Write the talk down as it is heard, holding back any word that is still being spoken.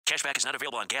Cashback is not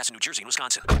available on gas in New Jersey and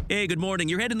Wisconsin. Hey, good morning.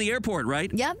 You're heading to the airport,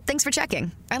 right? Yep, thanks for checking.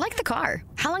 I like the car.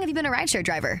 How long have you been a rideshare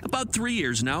driver? About 3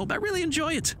 years now. I really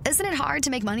enjoy it. Isn't it hard to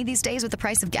make money these days with the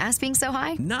price of gas being so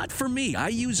high? Not for me. I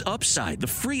use Upside, the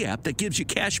free app that gives you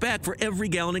cash back for every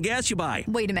gallon of gas you buy.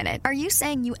 Wait a minute. Are you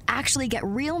saying you actually get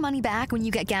real money back when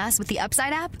you get gas with the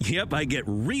Upside app? Yep, I get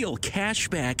real cash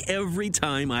back every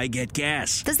time I get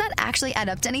gas. Does that actually add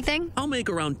up to anything? I'll make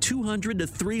around $200 to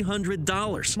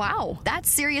 $300. Wow, that's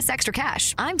serious extra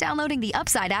cash. I'm downloading the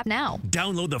Upside app now.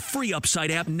 Download the free Upside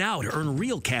app now to earn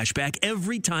real cash back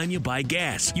every time you buy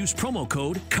gas. Use promo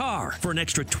code CAR for an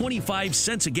extra 25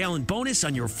 cents a gallon bonus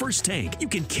on your first tank. You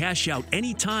can cash out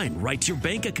anytime right to your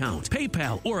bank account,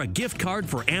 PayPal, or a gift card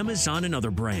for Amazon and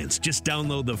other brands. Just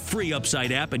download the free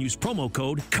Upside app and use promo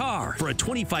code CAR for a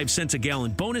 25 cents a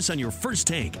gallon bonus on your first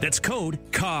tank. That's code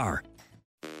CAR.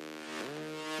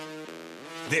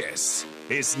 This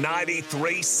is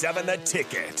 93.7 The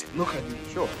Ticket. Look at me,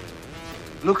 sure.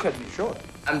 Look at me, sure.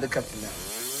 I'm the captain now.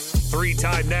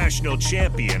 Three-time national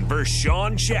champion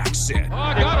Vershawn Jackson. Oh,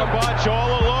 got a bunch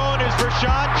all alone is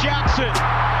Vershawn Jackson.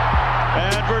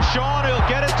 And Vershawn, he'll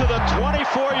get it to the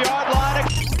 24-yard line.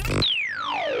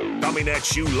 Coming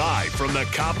at you live from the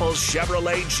Coppels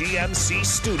Chevrolet GMC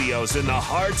studios in the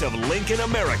heart of Lincoln,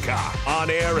 America. On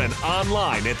air and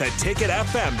online at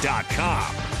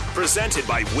theticketfm.com. Presented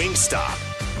by Wingstop.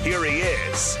 Here he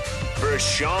is,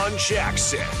 Vershawn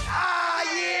Jackson.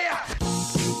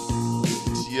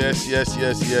 Yes.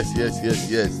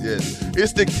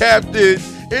 It's the captain.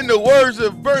 In the words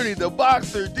of Bernie the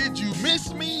boxer, did you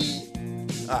miss me?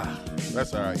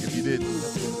 That's all right. If you didn't,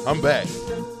 I'm back.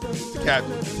 It's the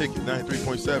captain. The Ticket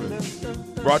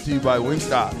 93.7. Brought to you by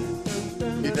Wingstop.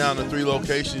 Get down to 3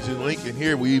 locations in Lincoln.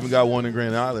 Here, we even got one in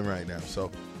Grand Island right now.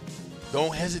 So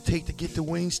don't hesitate to get to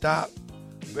Wingstop.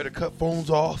 Better cut phones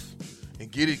off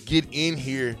and get in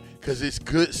here because it's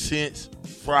Good Sense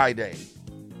Friday.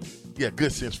 Yeah,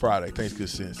 Good Sense Friday. Thanks, Good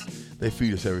Sense. They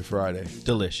feed us every Friday.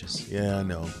 Delicious. Yeah, I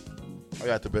know. I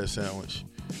got the best sandwich.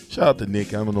 Shout out to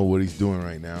Nick. I don't know what he's doing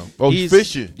right now. Oh, he's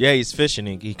fishing. Yeah, he's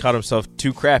fishing. He caught himself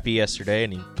 2 crappie yesterday,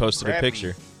 and he posted a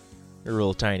picture. They're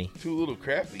real tiny. 2 little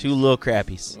crappies? 2 little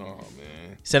crappies. Oh,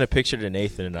 man. He sent a picture to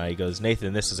Nathan and I. He goes,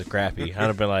 Nathan, this is a crappie. I'd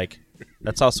have been like,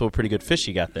 that's also a pretty good fish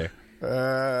you got there.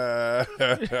 I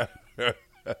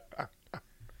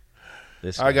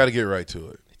got to get right to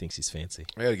it. He thinks he's fancy.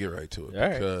 I got to get right to it. All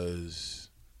right. Because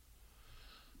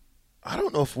I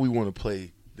don't know if we want to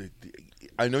play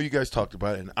I know you guys talked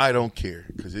about it, and I don't care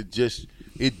because it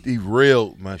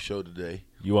derailed my show today.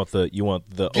 You want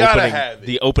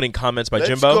the opening comments by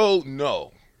Jimbo?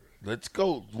 Let's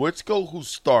go who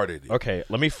started it. Okay,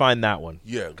 let me find that one.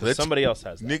 Yeah, because somebody else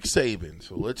has that. Nick Saban.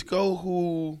 So let's go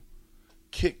who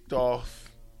kicked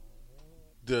off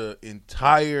the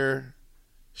entire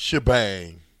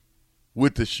shebang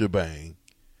with the shebang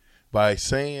by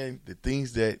saying the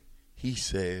things that he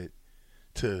said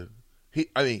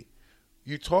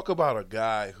you talk about a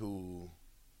guy who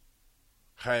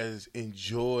has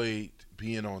enjoyed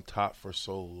being on top for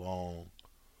so long.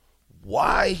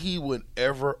 Why he would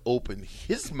ever open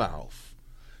his mouth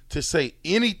to say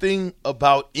anything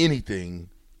about anything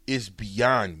is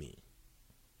beyond me.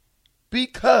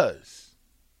 Because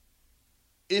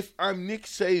if I'm Nick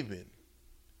Saban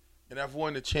and I've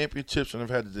won the championships and I've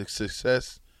had the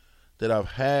success that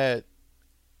I've had,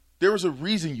 there was a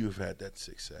reason you've had that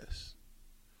success.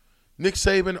 Nick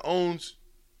Saban owns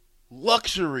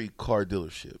luxury car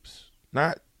dealerships.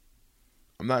 I'm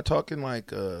not talking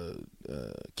like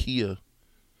Kia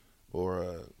or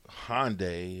a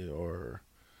Hyundai or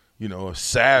a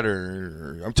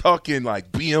Saturn. I'm talking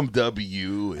like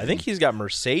BMW. I think he's got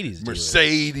Mercedes.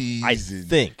 I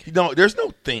think. No, there's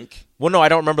no think. Well, no, I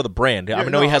don't remember the brand. Yeah, I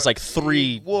know he has like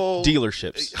 3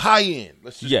 dealerships. High end.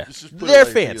 Let's just put they're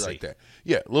it fancy. Like that.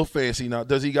 Yeah, a little fancy. Now,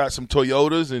 does he got some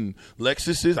Toyotas and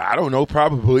Lexuses? I don't know.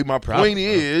 Probably. My point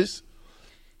is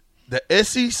the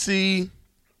SEC,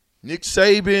 Nick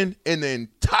Saban, and the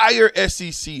entire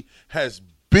SEC has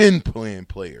been playing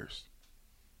players.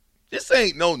 This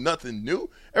ain't nothing new.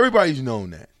 Everybody's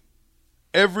known that.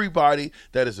 Everybody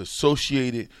that is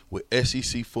associated with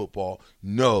SEC football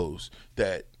knows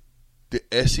that the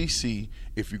SEC,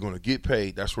 if you're going to get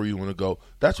paid, that's where you want to go.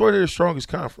 That's where they're the strongest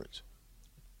conference.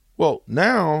 Well,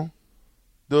 now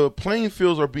the playing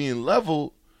fields are being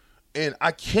leveled, and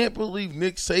I can't believe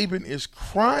Nick Saban is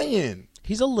crying.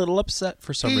 He's a little upset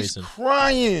for some reason. He's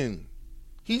crying.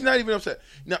 He's not even upset.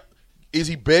 Now, is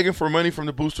he begging for money from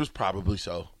the boosters? Probably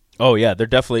so. Oh, yeah. They're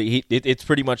definitely it's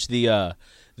pretty much well,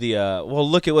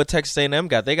 look at what Texas A&M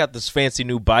got. They got this fancy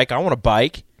new bike. I want a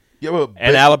bike. Yeah,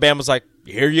 and Alabama's like,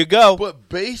 Here you go. But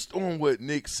based on what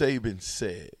Nick Saban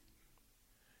said,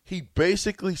 he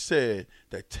basically said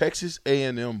that Texas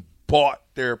A&M bought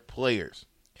their players.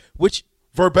 Which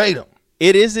verbatim.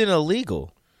 It isn't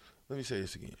illegal. Let me say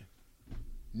this again.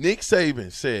 Nick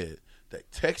Saban said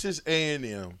that Texas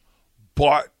A&M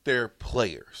bought their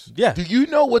players. Yeah. Do you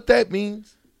know what that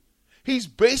means? He's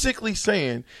basically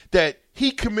saying that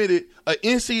he committed an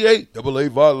NCAA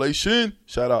violation.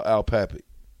 Shout out Al Papick.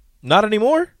 Not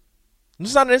anymore.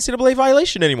 It's not an NCAA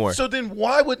violation anymore. So then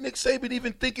why would Nick Saban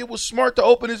even think it was smart to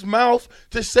open his mouth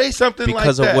to say something like that?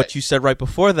 Because of what you said right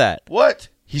before that. What?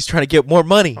 He's trying to get more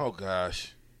money. Oh,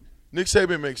 gosh. Nick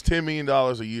Saban makes $10 million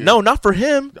a year. No, not for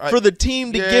him. For the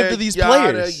team to give to these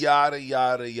players. Yada,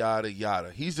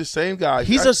 yada. He's the same guy.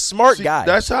 He's a smart guy.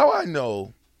 That's how I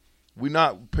know we're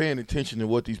not paying attention to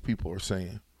what these people are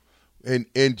saying.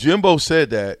 And Jimbo said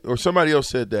that, or somebody else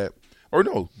said that, or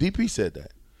no, DP said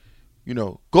that. You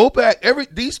know, go back.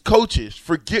 These coaches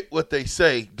forget what they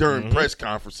say during press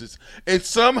conferences and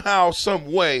somehow,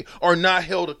 some way are not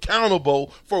held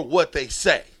accountable for what they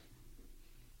say.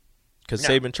 Because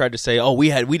Saban tried to say, "Oh, we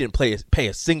didn't pay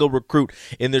a single recruit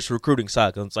in this recruiting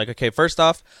cycle." And it's like, okay, first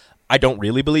off, I don't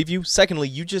really believe you. Secondly,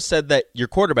 you just said that your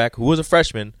quarterback, who was a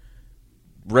freshman,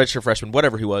 redshirt freshman,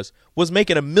 whatever he was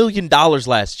making $1 million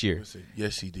last year.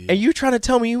 Yes, he did. And you trying to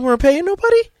tell me you weren't paying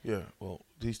nobody? Yeah. Well,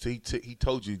 he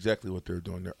told you exactly what they're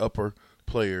doing. They're upper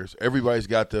players. Everybody's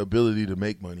got the ability to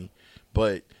make money,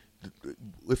 but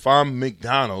if I'm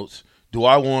McDonald's, do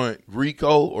I want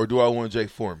Rico or do I want Jay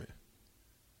Foreman?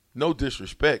 No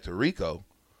disrespect to Rico,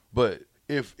 but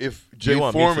if Jay you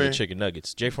want Foreman, me for the chicken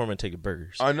nuggets, Jay Foreman taking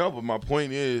burgers. I know, but my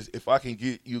point is, if I can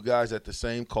get you guys at the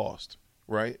same cost,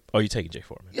 right? Oh, you taking Jay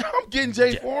Foreman? Yeah, I'm getting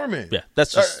Jay Foreman. Yeah,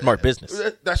 that's just smart business.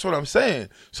 That's what I'm saying.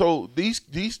 So these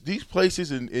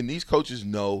places and these coaches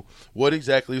know what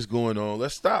exactly is going on.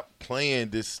 Let's stop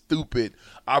playing this stupid.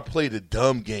 I play the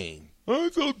dumb game. Oh,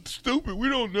 it's so stupid. We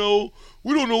don't know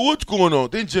what's going on.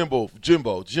 Then Jimbo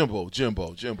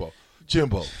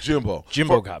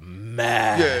got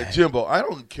mad. Yeah, Jimbo. I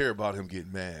don't care about him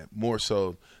getting mad more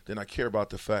so than I care about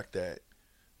the fact that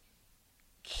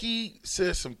he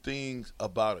said some things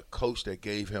about a coach that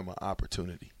gave him an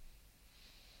opportunity.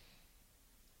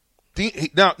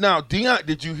 Now, Deion,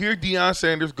 did you hear Deion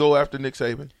Sanders go after Nick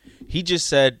Saban? He just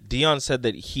said, Deion said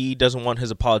that he doesn't want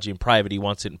his apology in private. He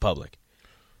wants it in public.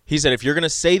 He said, if you're going to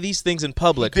say these things in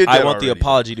public, I want the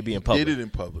apology to be in public. He did it in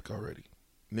public already.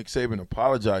 Nick Saban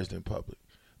apologized in public.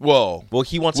 Well,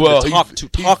 he wants to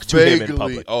talk to him in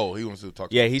public. Oh, he wants to talk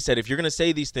to him. him. He said, if you're going to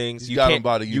say these things, you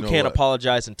can't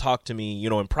apologize and talk to me,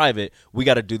 in private. We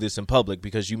got to do this in public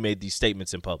because you made these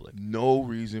statements in public. No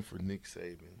reason for Nick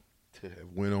Saban to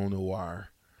have went on the wire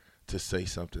to say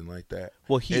something like that.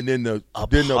 Well, he and then the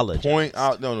point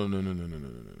out. No.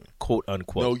 Quote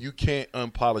unquote. No, you can't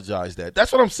apologize that.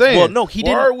 That's what I'm saying. Well, no, he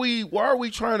didn't. Why are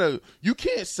we trying to? You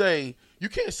can't say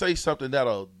something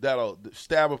that'll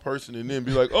stab a person and then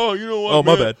be like, oh, you know what? Oh,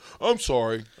 my bad. I'm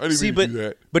sorry. I didn't mean to do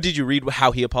that. But did you read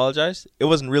how he apologized? It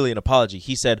wasn't really an apology.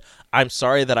 He said, "I'm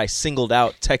sorry that I singled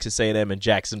out Texas A&M and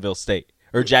Jackson State."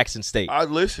 I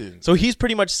listened. So he's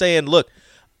pretty much saying, look,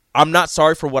 I'm not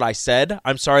sorry for what I said.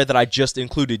 I'm sorry that I just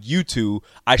included you two.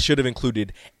 I should have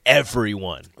included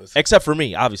everyone, except for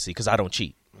me, obviously, because I don't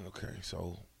cheat. Okay,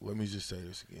 so let me just say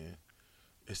this again.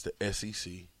 It's the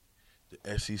SEC.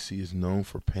 The SEC is known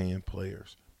for paying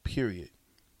players, period.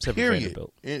 Period.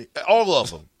 All of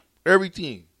them. Every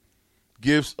team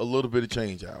gives a little bit of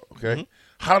change out, okay? Mm-hmm.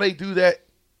 How they do that,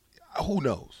 who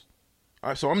knows?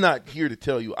 All right, so I'm not here to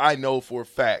tell you I know for a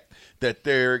fact that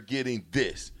they're getting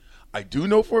this. I do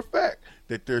know for a fact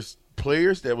that there's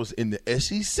players that was in the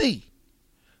SEC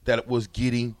that was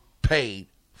getting paid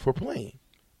for playing.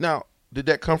 Now, did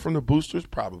that come from the boosters?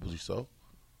 Probably so.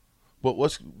 But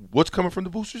what's coming from the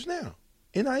boosters now?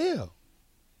 NIL.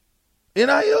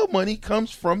 NIL money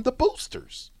comes from the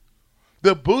boosters.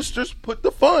 The boosters put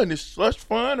the fund, this slush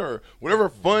fund or whatever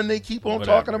fund they keep on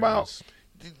talking about.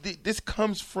 This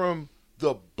comes from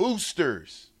the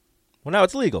boosters. Well, now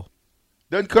it's legal.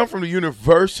 Doesn't come from the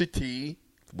university.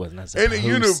 Well, not and the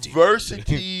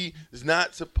university is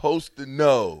not supposed to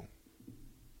know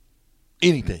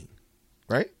anything,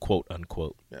 right? Quote,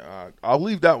 unquote. Yeah, I'll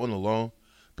leave that one alone.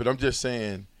 But I'm just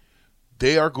saying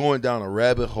they are going down a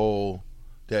rabbit hole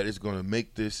that is going to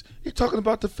make this. You're talking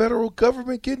about the federal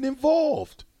government getting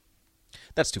involved.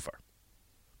 That's too far.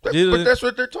 But that's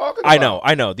what they're talking about.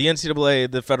 I know. The NCAA,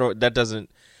 the federal, that doesn't.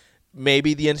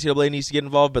 Maybe the NCAA needs to get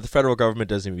involved, but the federal government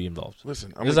doesn't need to be involved.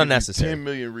 Listen, I'm it's unnecessary. 10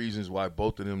 million reasons why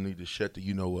both of them need to shut the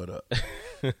you-know-what up.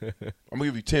 I'm gonna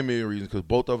give you 10 million reasons because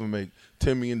both of them make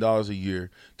 $10 million a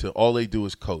year. To all they do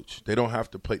is coach. They don't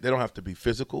have to play. They don't have to be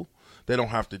physical. They don't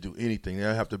have to do anything. They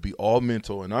have to be all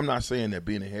mental. And I'm not saying that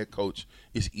being a head coach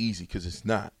is easy because it's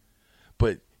not.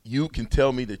 But you can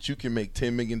tell me that you can make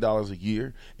 $10 million a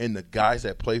year, and the guys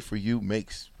that play for you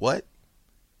makes what?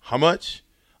 How much?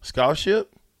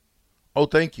 Scholarship? Oh,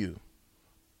 thank you.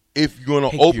 If you're going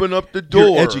to open up the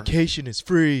door. Your education is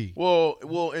free. Well,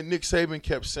 and Nick Saban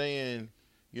kept saying,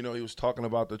 he was talking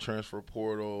about the transfer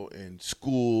portal and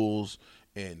schools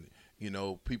and,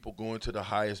 people going to the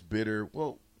highest bidder.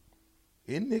 Well,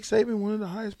 isn't Nick Saban one of the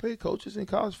highest paid coaches in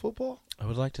college football? I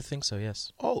would like to think so,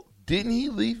 yes. Oh, didn't he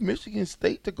leave Michigan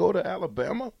State to go to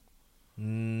Alabama?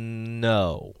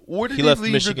 No. Where did he he left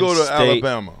leave Michigan to go to State,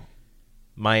 Alabama?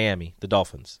 Miami, the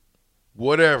Dolphins.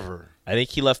 Whatever. I think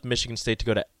he left Michigan State to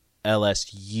go to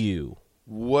LSU.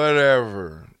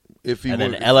 Whatever.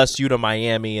 Then LSU to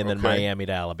Miami and then Miami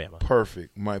to Alabama.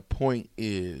 Perfect. My point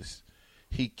is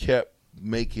he kept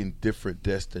making different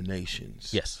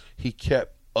destinations. Yes. He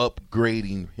kept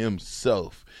upgrading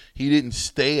himself. He didn't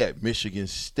stay at Michigan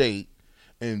State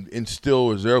and still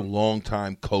was their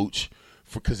longtime coach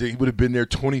because he would have been there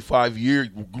 25 years,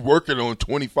 working on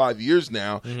 25 years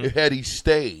now, had he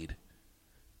stayed.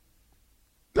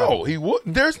 No, he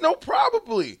wouldn't. There's no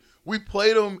probably. We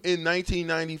played him in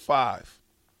 1995.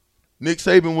 Nick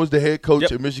Saban was the head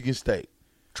coach at Michigan State.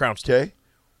 Trounced. Okay.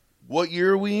 What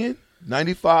year are we in?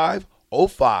 95,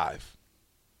 05,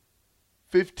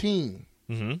 15.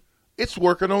 Mm-hmm. It's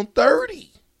working on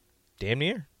 30. Damn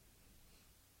near.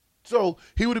 So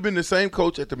he would have been the same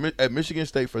coach at Michigan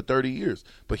State for 30 years.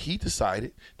 But he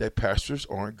decided that pastures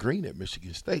aren't green at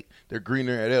Michigan State. They're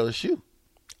greener at LSU.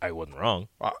 I wasn't wrong.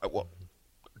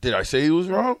 Did I say he was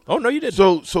wrong? Oh, no, you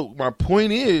didn't. So my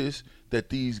point is that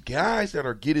these guys that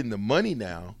are getting the money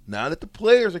now that the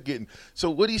players are getting – so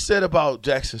what he said about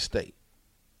Jackson State,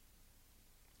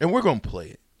 and we're going to play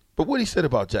it, but what he said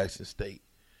about Jackson State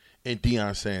and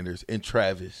Deion Sanders and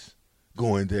Travis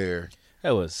going there.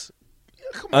 That was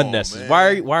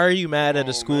unnecessary. Why are you mad at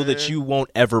a school that you won't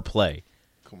ever play?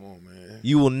 Come on, man.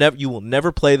 You will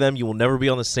never play them. You will never be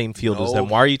on the same field as them.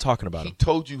 Why are you talking about them? He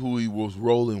told you who he was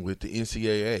rolling with, the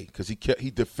NCAA, because he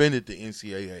defended the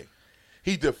NCAA.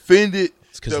 He defended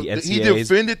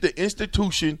the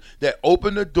institution that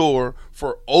opened the door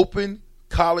for open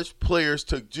college players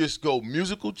to just go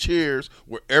musical chairs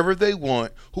wherever they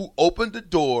want, who opened the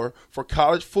door for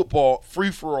college football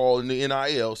free-for-all in the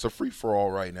NIL. It's a free-for-all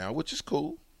right now, which is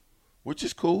cool.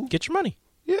 Get your money.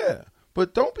 Yeah,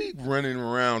 but don't be running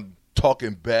around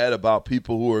talking bad about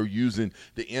people who are using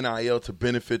the NIL to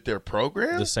benefit their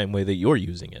program. The same way that you're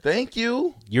using it. Thank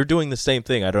you. You're doing the same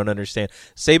thing. I don't understand.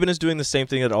 Saban is doing the same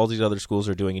thing that all these other schools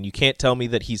are doing, and you can't tell me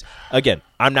that he's – again,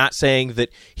 I'm not saying that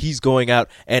he's going out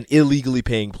and illegally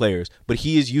paying players, but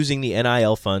he is using the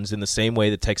NIL funds in the same way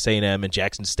that Texas A&M and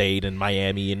Jackson State and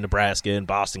Miami and Nebraska and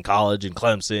Boston College and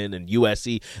Clemson and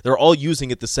USC, they're all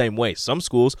using it the same way. Some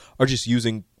schools are just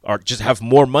just have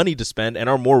more money to spend and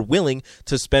are more willing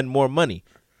to spend more money.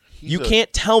 You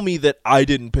can't tell me that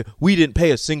we didn't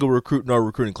pay a single recruit in our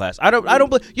recruiting class. I don't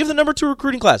believe you have the number 2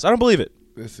 recruiting class. I don't believe it.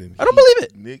 Listen, I don't believe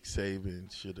it. Nick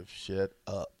Saban should have shut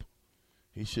up.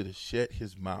 He should have shut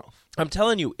his mouth. I'm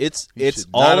telling you, it's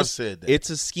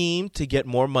a scheme to get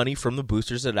more money from the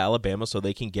boosters at Alabama so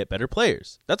they can get better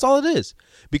players. That's all it is.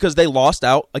 Because they lost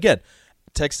out again.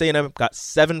 Texas A&M got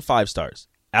 7 5-stars.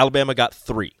 Alabama got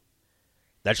 3.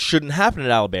 That shouldn't happen at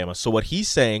Alabama. So what he's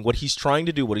saying, what he's trying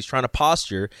to do, what he's trying to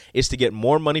posture is to get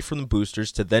more money from the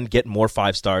boosters to then get more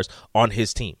 5-stars on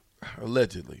his team.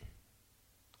 Allegedly.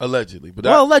 But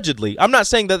allegedly. I'm not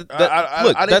saying that look,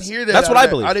 I didn't hear that. That's what I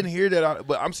believe. I didn't hear that.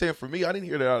 But I'm saying for me, I didn't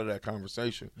hear that out of that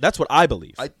conversation. That's what I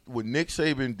believe. What Nick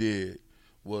Saban did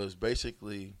was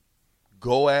basically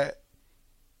go at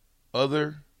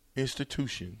other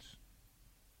institutions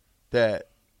that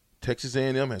Texas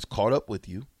A&M has caught up with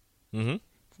you. Mm-hmm.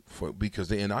 Because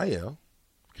the NIL,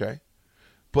 okay?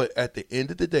 But at the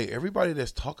end of the day, everybody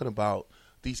that's talking about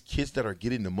these kids that are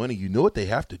getting the money, you know what they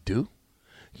have to do?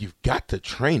 You've got to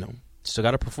train them. Still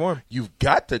got to perform. You've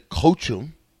got to coach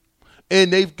them.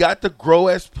 And they've got to grow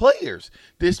as players.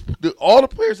 All the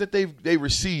players that they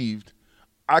received,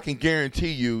 I can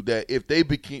guarantee you that if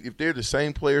they're the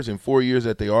same players in 4 years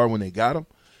that they are when they got them,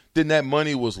 then that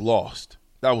money was lost.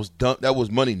 That was done. That was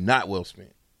money not well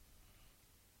spent.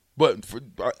 But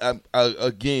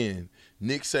again,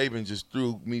 Nick Saban just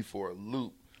threw me for a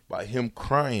loop by him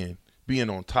crying, being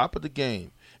on top of the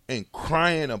game, and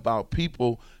crying about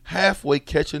people halfway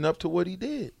catching up to what he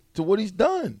did, to what he's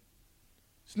done.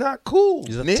 It's not cool.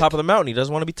 He's at the top of the mountain. He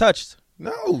doesn't want to be touched.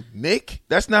 No, Nick.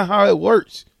 That's not how it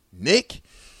works, Nick.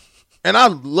 And I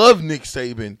love Nick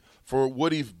Saban for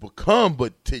what he's become,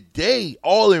 but today,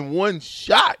 all in one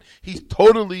shot, he's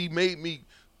totally made me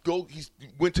go. He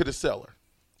went to the cellar.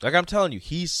 Like I'm telling you,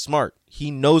 he's smart. He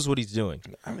knows what he's doing.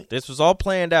 I mean, this was all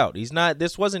planned out.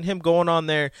 This wasn't him going on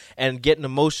there and getting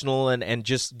emotional and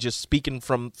just speaking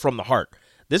from the heart.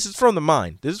 This is from the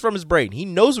mind. This is from his brain. He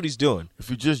knows what he's doing. If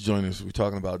you just joined us, we're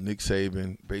talking about Nick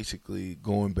Saban basically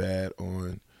going bad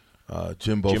on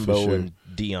Jimbo Fisher and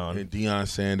Deion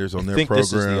Sanders on I their think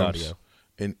programs. This is the audio.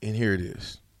 And here it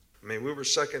is. I mean, we were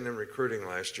second in recruiting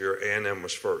last year. A&M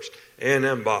was first.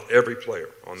 A&M bought every player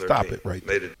on their team. Stop it right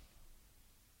there.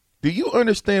 Do you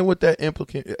understand what that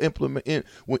implement?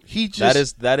 What he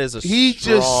just that is a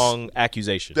strong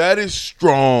accusation. That is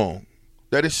strong.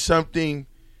 That is something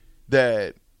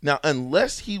that now,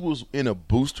 unless he was in a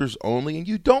boosters only, and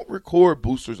you don't record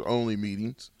boosters only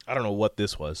meetings. I don't know what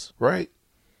this was. Right.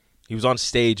 He was on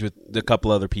stage with a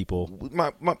couple other people.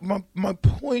 My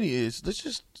point is, let's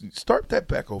just start that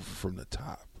back over from the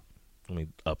top. Let me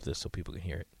up this so people can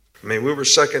hear it. I mean, we were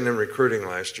second in recruiting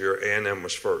last year. A&M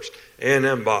was first.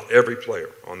 A&M bought every player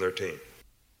on their team.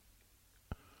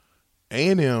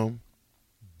 A&M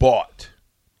bought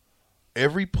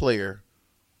every player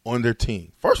on their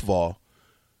team. First of all,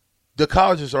 the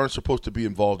colleges aren't supposed to be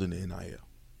involved in the NIL.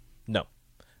 No.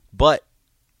 But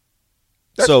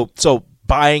so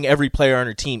buying every player on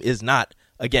your team is not,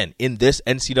 again, in this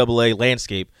NCAA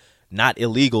landscape, not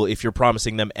illegal if you're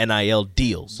promising them NIL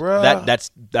deals.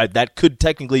 That could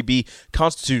technically be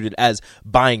constituted as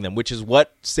buying them, which is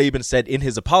what Saban said in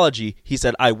his apology. He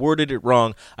said, I worded it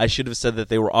wrong. I should have said that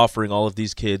they were offering all of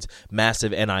these kids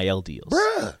massive NIL deals.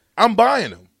 Bruh, I'm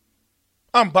buying them.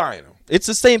 It's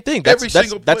the same thing. That's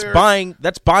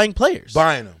buying players.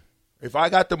 Buying them. If I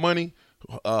got the money,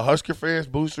 Husker fans,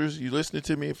 boosters, you listening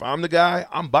to me? If I'm the guy,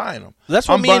 I'm buying them. That's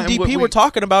what me and DP were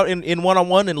talking about in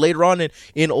one-on-one and later on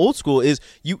in old school is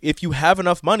if you have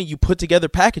enough money, you put together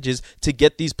packages to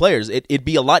get these players. It'd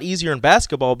be a lot easier in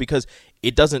basketball because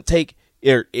it doesn't take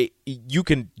you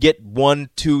can get 1,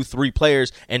 2, 3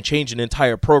 players and change an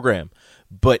entire program.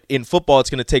 But in football, it's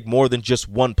going to take more than just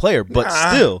one player. But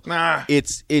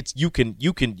it's you can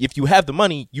if you have the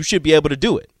money, you should be able to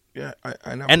do it. Yeah,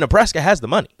 I know. And Nebraska has the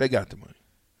money. They got the money.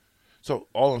 So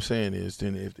all I'm saying is,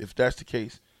 then if that's the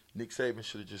case, Nick Saban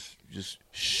should have just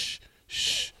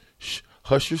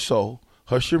hush your soul,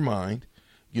 hush your mind,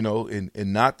 and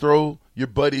not throw your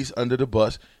buddies under the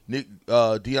bus.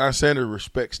 Deion Sanders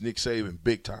respects Nick Saban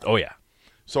big time. Oh yeah.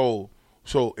 So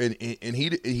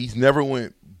he's never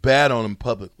went bad on him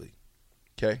publicly,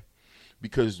 okay?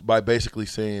 Because by basically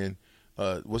saying,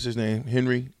 what's his name,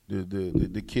 Henry,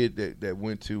 the kid that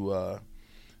went to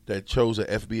that chose a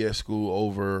FBS school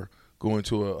over going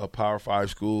to a Power 5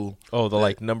 school.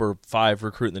 Oh, number 5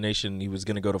 recruit in the nation. He was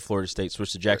going to go to Florida State,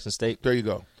 switch to Jackson State. There you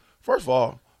go. First of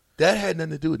all, that had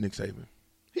nothing to do with Nick Saban.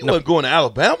 He wasn't going to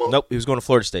Alabama. Nope, he was going to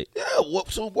Florida State. Yeah.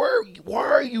 So why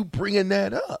are you bringing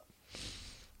that up?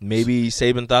 Maybe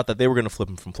Saban thought that they were going to flip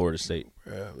him from Florida State.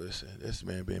 Listen, this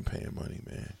man been paying money,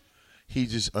 man. He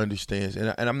just understands.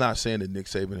 And I'm not saying that Nick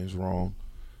Saban is wrong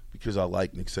because I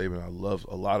like Nick Saban. I love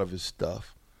a lot of his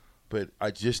stuff. But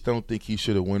I just don't think he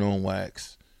should have went on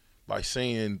wax by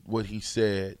saying what he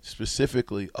said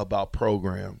specifically about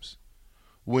programs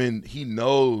when he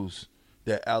knows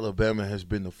that Alabama has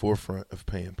been the forefront of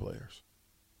paying players.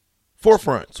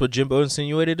 Forefront. That's what Jimbo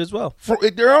insinuated as well.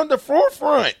 They're on the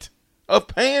forefront of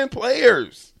paying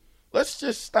players. Let's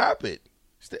just stop it.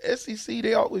 It's the SEC.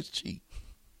 They always cheat.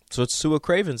 So what Sua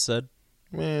Craven said.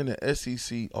 Man, the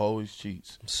SEC always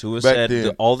cheats. Sua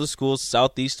said all the schools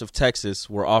southeast of Texas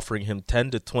were offering him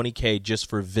 $10 to $20K just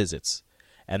for visits,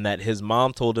 and that his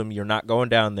mom told him, you're not going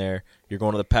down there. You're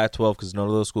going to the Pac-12 because none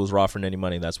of those schools were offering any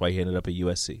money. That's why he ended up at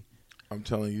USC. I'm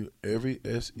telling you, every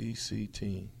SEC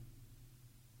team,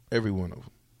 every one of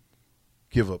them,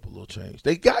 give up a little change.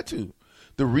 They got to.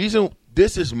 The reason,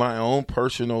 this is my own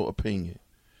personal opinion,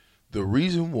 the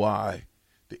reason why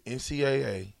the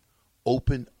NCAA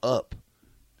opened up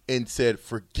and said,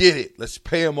 forget it, let's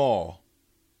pay them all,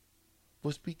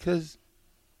 was because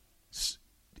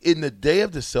in the day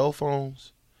of the cell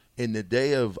phones, in the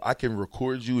day of I can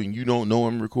record you and you don't know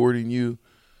I'm recording you,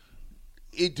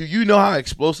 do you know how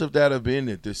explosive that have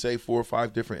been to say 4 or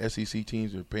 5 different SEC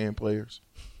teams are paying players?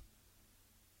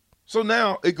 So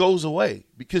now it goes away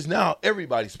because now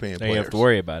everybody's paying players. You don't have to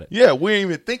worry about it. Yeah, we ain't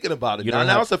even thinking about it.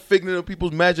 Now it's a figment of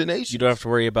people's imagination. You don't have to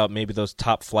worry about maybe those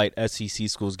top flight SEC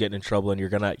schools getting in trouble, and you're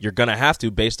gonna have to,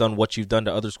 based on what you've done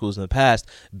to other schools in the past,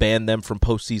 ban them from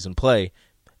postseason play.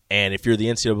 And if you're the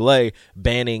NCAA,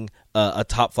 banning a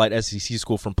top flight SEC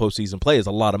school from postseason play is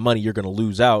a lot of money you're going to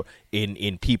lose out in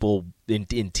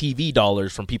TV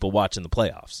dollars from people watching the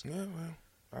playoffs. Yeah,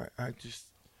 well, I just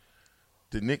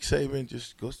the Nick Saban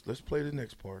just goes. Let's play the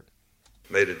next part.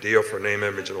 Made a deal for name,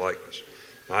 image, and likeness.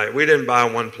 All right, we didn't buy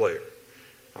one player.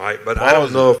 All right, but I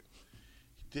don't know if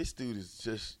this dude is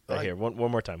just right here. One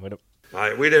more time. Wait up. All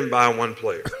right, we didn't buy one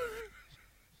player.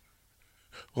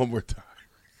 One more time.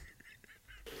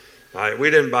 All right, we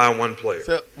didn't buy one player.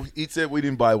 So, he said we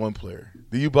didn't buy one player.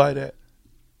 Do you buy that?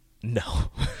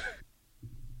 No.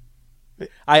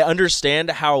 I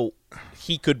understand how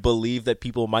he could believe that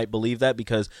people might believe that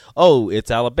because,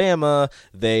 it's Alabama.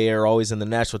 They are always in the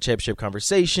national championship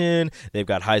conversation. They've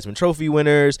got Heisman Trophy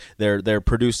winners. They're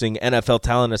producing NFL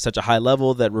talent at such a high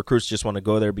level that recruits just want to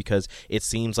go there because it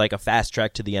seems like a fast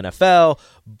track to the NFL.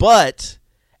 But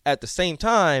at the same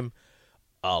time,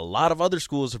 a lot of other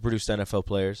schools have produced NFL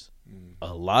players.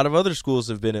 A lot of other schools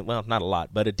have been not a lot,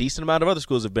 but a decent amount of other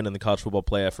schools have been in the college football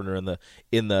playoff or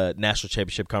in the national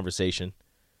championship conversation.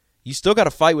 You still got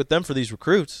to fight with them for these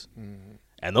recruits.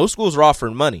 And those schools are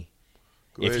offering money.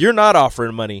 If you're not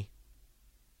offering money,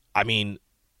 I mean,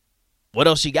 what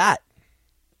else you got?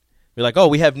 You're like,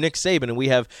 we have Nick Saban and we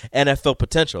have NFL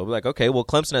potential. We're like, okay, well,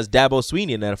 Clemson has Dabo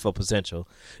Swinney in NFL potential.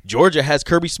 Georgia has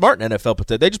Kirby Smart in NFL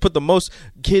potential. They just put the most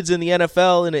kids in the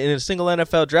NFL in a single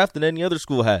NFL draft than any other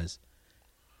school has.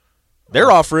 They're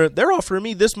offering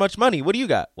me this much money. What do you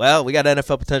got? Well, we got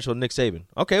NFL potential with Nick Saban.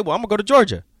 Okay, well, I'm going to go to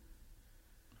Georgia.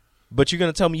 But you're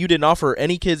going to tell me you didn't offer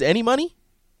any kids any money?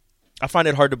 I find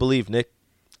it hard to believe, Nick.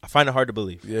 I find it hard to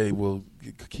believe. Yeah, well,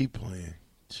 keep playing.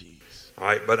 Jeez. All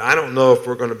right, but I don't know if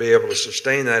we're going to be able to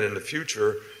sustain that in the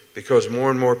future because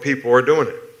more and more people are doing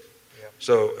it. Yeah.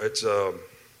 So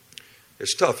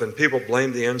it's tough, and people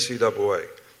blame the NCAA.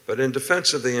 But in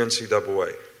defense of the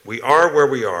NCAA, we are where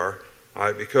we are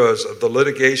because of the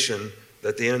litigation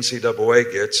that the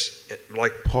NCAA gets,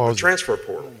 like the transfer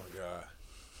portal. Oh, my God.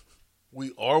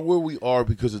 We are where we are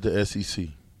because of the SEC.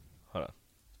 Hold on.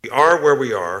 We are where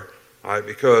we are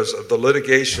because of the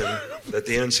litigation that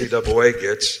the NCAA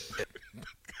gets.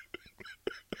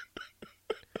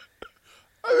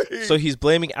 So he's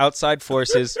blaming outside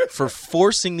forces for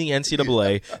forcing the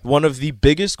NCAA, one of the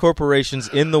biggest corporations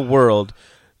in the world,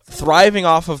 thriving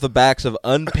off of the backs of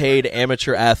unpaid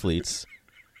amateur athletes,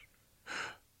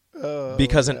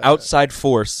 because an outside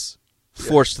force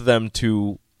forced them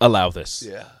to allow this.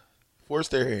 Yeah.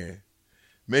 Forced their hand.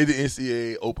 Made the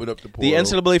NCAA open up the portal. The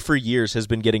NCAA for years has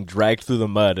been getting dragged through the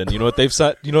mud, and you know what they've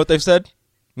said?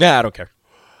 Nah, I don't care.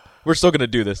 We're still going to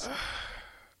do this.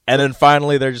 And then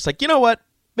finally they're just like, you know what?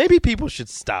 Maybe people should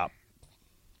stop.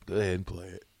 Go ahead and play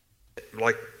it.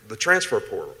 Like the transfer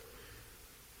portal.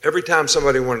 Every time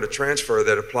somebody wanted to transfer,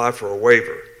 they'd apply for a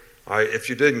waiver. If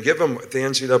you didn't give them, the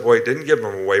NCAA didn't give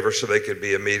them a waiver so they could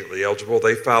be immediately eligible,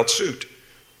 they filed suit.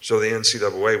 So the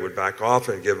NCAA would back off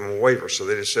and give them a waiver. So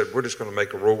they just said, we're just going to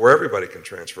make a rule where everybody can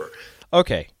transfer.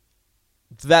 Okay.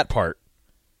 That part.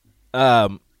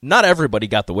 Not everybody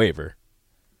got the waiver.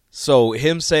 So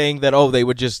him saying that, they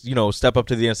would just, step up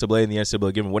to the NCAA and the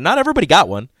NCAA give him one. Not everybody got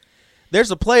one.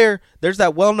 There's a player, there's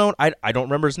that well-known, I don't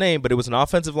remember his name, but it was an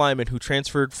offensive lineman who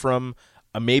transferred from,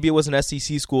 maybe it was an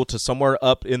SEC school to somewhere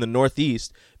up in the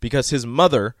Northeast because his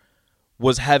mother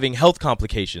was having health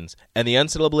complications, and the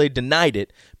NCAA denied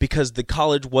it because the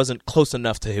college wasn't close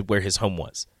enough to where his home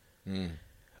was.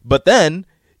 But then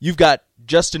you've got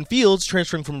Justin Fields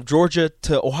transferring from Georgia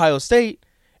to Ohio State,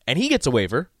 and he gets a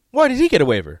waiver. Why did he get a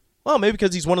waiver? Well, maybe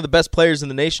because he's one of the best players in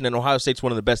the nation, and Ohio State's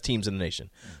one of the best teams in the nation.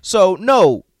 So,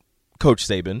 no, Coach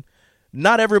Saban,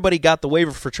 not everybody got the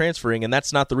waiver for transferring, and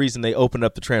that's not the reason they opened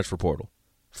up the transfer portal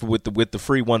with the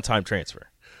free one-time transfer.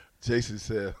 Jason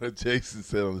said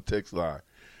on the text line,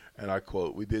 and I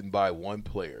quote, "We didn't buy one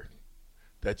player.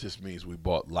 That just means we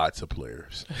bought lots of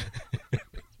players."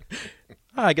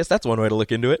 I guess that's one way to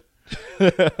look into it.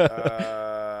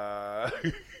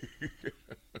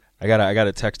 I got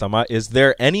a text on my. Is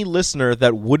there any listener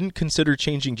that wouldn't consider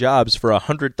changing jobs for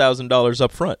 $100,000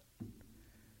 up front?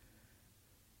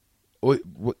 What,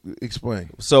 explain.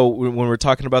 So when we're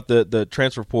talking about the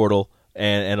transfer portal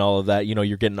and all of that,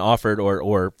 you're getting offered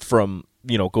or from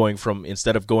going from,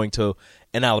 instead of going to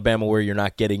an Alabama where you're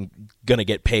not gonna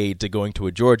get paid, to going to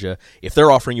a Georgia. If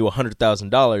they're offering you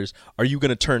 $100,000, are you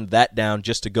gonna turn that down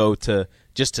just to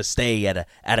stay at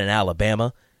an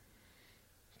Alabama?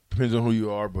 Depends on who you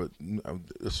are, but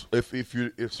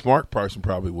if smart person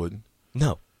probably wouldn't.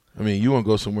 No. I mean, you want to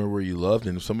go somewhere where you loved,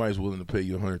 and if somebody's willing to pay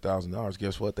you $100,000,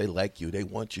 guess what? They like you. They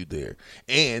want you there.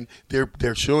 And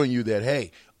they're showing you that,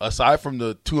 hey, aside from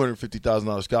the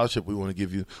 $250,000 scholarship we want to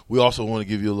give you, we also want to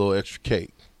give you a little extra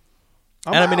cake.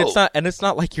 it's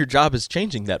not like your job is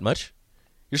changing that much.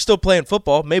 You're still playing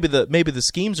football. Maybe the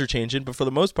schemes are changing, but for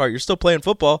the most part, you're still playing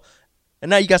football. And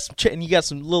now you got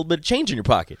some little bit of change in your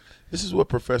pocket. This is what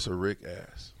Professor Rick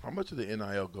asked. How much of the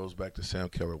NIL goes back to Sam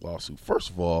Keller lawsuit?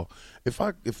 First of all, if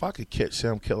I could catch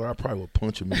Sam Keller, I probably would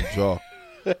punch him in the jaw.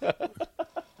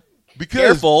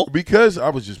 Because I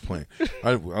was just playing.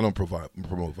 I don't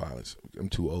promote violence. I'm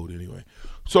too old anyway.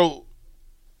 So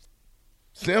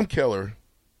Sam Keller,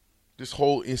 this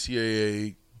whole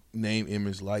NCAA name,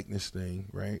 image, likeness thing,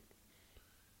 right,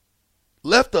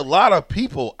 left a lot of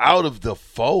people out of the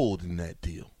fold in that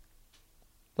deal.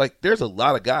 Like, there's a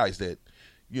lot of guys that,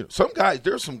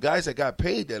 there's some guys that got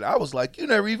paid that I was like, you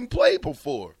never even played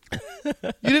before. You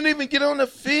didn't even get on the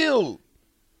field.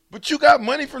 But you got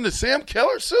money from the Sam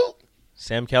Keller suit?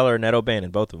 Sam Keller and Ed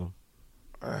O'Bannon, both of them.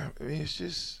 I mean, it's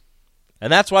just.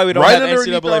 And that's why we don't have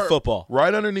NCAA football.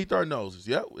 Right underneath our noses.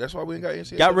 Yeah, that's why we ain't got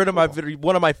NCAA Got rid of football.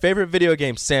 one of my favorite video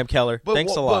games, Sam Keller.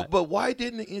 Thanks a lot. But why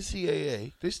didn't the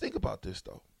NCAA, just think about this,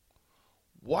 though.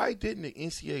 Why didn't the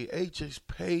NCAA just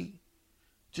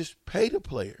pay the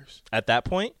players? At that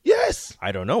point? Yes.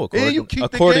 I don't know. You keep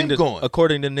the game going.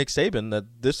 According to Nick Saban,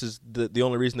 that this is the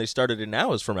only reason they started it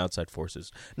now is from outside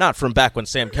forces, not from back when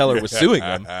Sam Keller was suing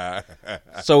them.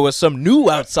 So it was some new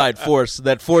outside force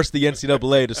that forced the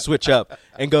NCAA to switch up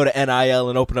and go to NIL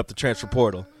and open up the transfer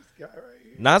portal.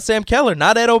 Not Sam Keller,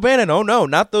 not Ed O'Bannon. Oh no,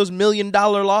 not those $1 million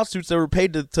lawsuits that were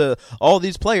paid to all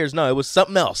these players. No, it was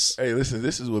something else. Hey, listen,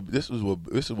 this is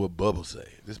what Bubble say.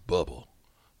 This Bubble.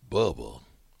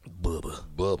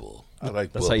 I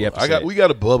like That's Bubba. how you have to say it. We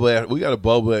got a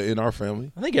Bubba in our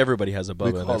family. I think everybody has a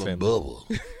Bubba in their family.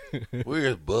 Bubba.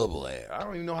 Where's Bubba at? I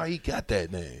don't even know how he got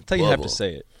that name. That's how you have to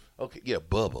say it. Okay, yeah,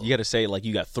 Bubba. You got to say it like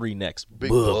you got three necks. Big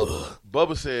Bubba.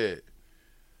 Bubba said,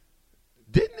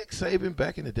 didn't Nick Saban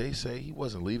back in the day say he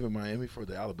wasn't leaving Miami for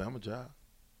the Alabama job?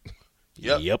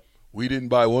 Yep. We didn't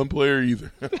buy one player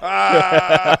either.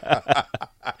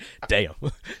 Damn.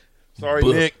 Sorry,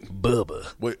 Nick.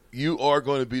 Bubba. But you are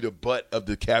going to be the butt of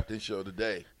the captain show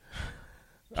today.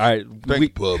 All right. Thank you,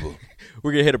 Bubba.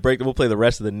 We're going to hit a break, then we'll play the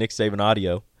rest of the Nick Saban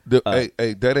audio. Hey,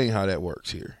 that ain't how that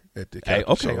works here at the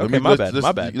captain show. Okay, my bad.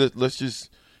 Let's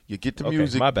just get the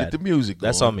music. My bad. Get the music going.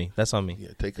 That's on me. Yeah,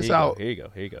 take us out. Here you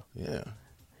go. Yeah.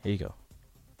 Here you go.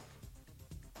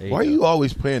 Why are you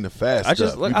always playing the fast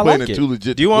stuff? I playing like the it. too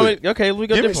legit. Do you want me? Okay, we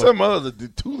go. Give me some other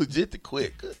too legit to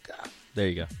quit. Good God. There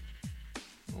you go.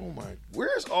 Oh my!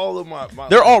 Where's all of my?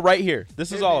 They're all right here.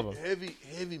 This is all of them.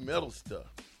 Heavy metal stuff.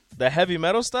 The heavy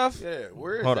metal stuff. Yeah,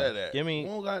 where is Hold that on. at? Give me. We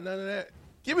don't got none of that.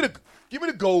 Give me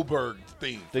the Goldberg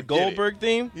theme. The Goldberg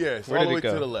theme. Yes. Where all did the way it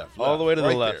go? to the left. All the way to the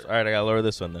right left. there. All right, I gotta lower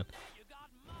this one then.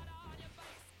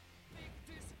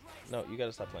 No, you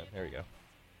gotta stop playing. There we go.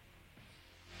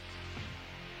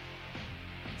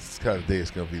 This kind of day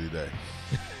it's gonna be today.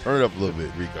 Turn it up a little bit,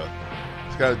 Rico.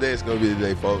 This kind of day it's gonna be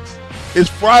today, folks. It's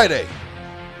Friday.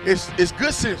 It's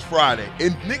Good Sense Friday,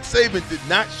 and Nick Saban did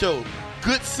not show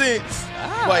good sense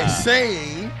by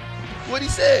saying what he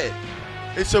said.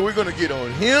 And so we're gonna get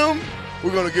on him.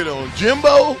 We're gonna get on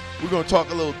Jimbo. We're gonna talk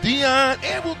a little Dion,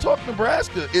 and we'll talk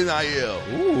Nebraska NIL.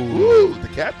 Ooh, the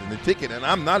captain, the ticket, and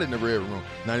I'm not in the red room.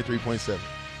 93.7.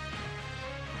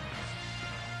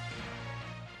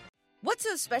 What's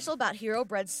so special about Hero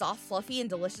Bread's soft, fluffy, and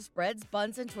delicious breads,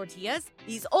 buns, and tortillas?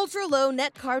 These ultra-low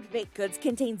net-carb baked goods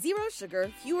contain zero sugar,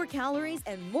 fewer calories,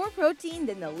 and more protein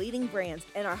than the leading brands,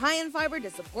 and are high in fiber to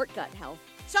support gut health.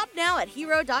 Shop now at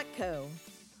hero.co.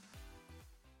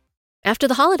 After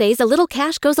the holidays, a little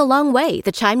cash goes a long way.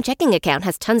 The Chime checking account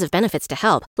has tons of benefits to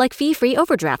help, like fee-free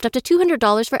overdraft up to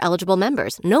 $200 for eligible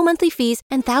members, no monthly fees,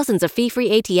 and thousands of fee-free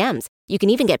ATMs. You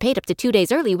can even get paid up to 2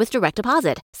 days early with direct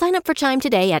deposit. Sign up for Chime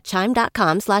today at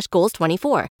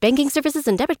chime.com/goals24. Banking services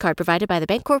and debit card provided by the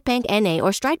Bancorp Bank N.A.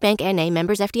 or Stride Bank N.A.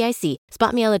 members FDIC.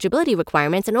 Spot me eligibility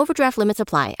requirements and overdraft limits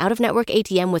apply. Out-of-network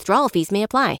ATM withdrawal fees may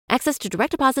apply. Access to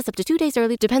direct deposits up to 2 days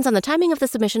early depends on the timing of the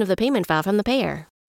submission of the payment file from the payer.